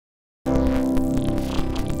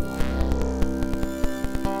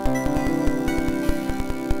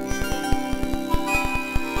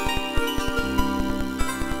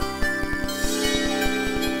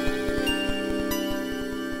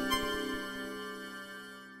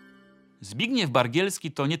Zbigniew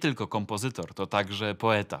Bargielski to nie tylko kompozytor, to także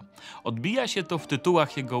poeta. Odbija się to w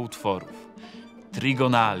tytułach jego utworów.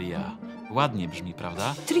 Trygonalia. Ładnie brzmi,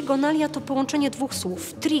 prawda? Trygonalia to połączenie dwóch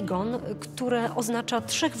słów. Trigon, które oznacza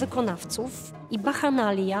trzech wykonawców, i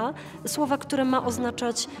bachanalia, słowa, które ma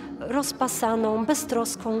oznaczać rozpasaną,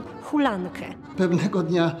 beztroską hulankę. Pewnego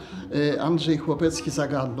dnia Andrzej Chłopecki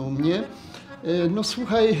zagadnął mnie. No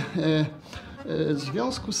słuchaj, w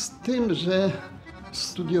związku z tym, że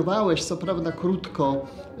studiowałeś, co prawda krótko,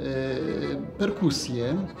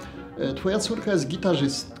 perkusję, twoja córka jest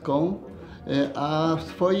gitarzystką, a w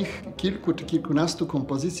twoich kilku czy kilkunastu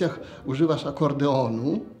kompozycjach używasz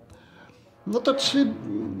akordeonu, no to czy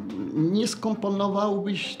nie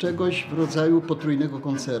skomponowałbyś czegoś w rodzaju potrójnego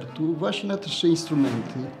koncertu właśnie na te trzy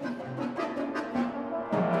instrumenty?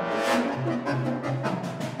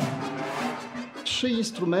 Trzy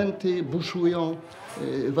instrumenty buszują,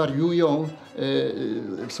 wariują,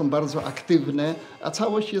 są bardzo aktywne, a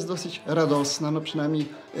całość jest dosyć radosna, no przynajmniej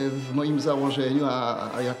w moim założeniu,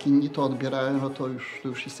 a jak inni to odbierają, no to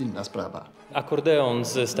już jest inna sprawa. Akordeon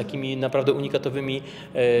z takimi naprawdę unikatowymi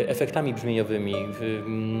efektami brzmieniowymi,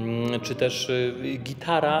 czy też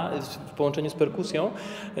gitara w połączeniu z perkusją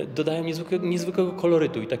dodają niezwykłego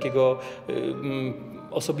kolorytu i takiego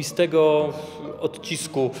osobistego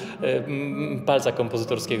odcisku palca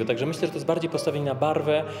kompozytorskiego. Także myślę, że to jest bardziej postawienie na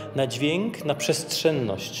barwę, na dźwięk, na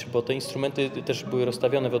przestrzenność, bo te instrumenty też były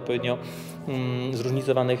rozstawione w odpowiednio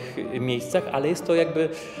zróżnicowanych miejscach, ale jest to jakby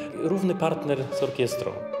równy partner z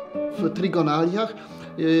orkiestrą. W Trygonaliach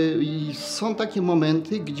są takie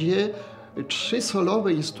momenty, gdzie trzy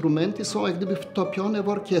solowe instrumenty są jak gdyby wtopione w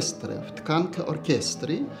orkiestrę, w tkankę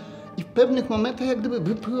orkiestry i w pewnych momentach jak gdyby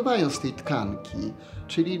wypływają z tej tkanki,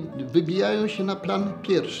 czyli wybijają się na plan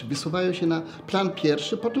pierwszy, wysuwają się na plan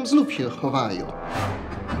pierwszy, potem znów się chowają.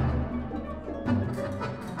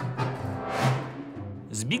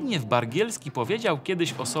 Zbigniew Bargielski powiedział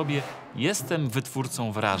kiedyś o sobie: jestem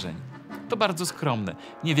wytwórcą wrażeń. To bardzo skromne,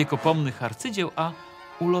 nie wiekopomnych arcydzieł, a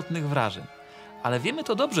ulotnych wrażeń. Ale wiemy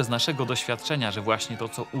to dobrze z naszego doświadczenia, że właśnie to,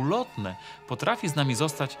 co ulotne, potrafi z nami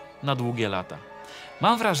zostać na długie lata.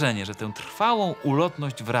 Mam wrażenie, że tę trwałą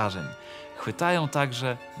ulotność wrażeń chwytają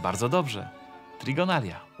także bardzo dobrze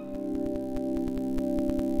Trygonalia.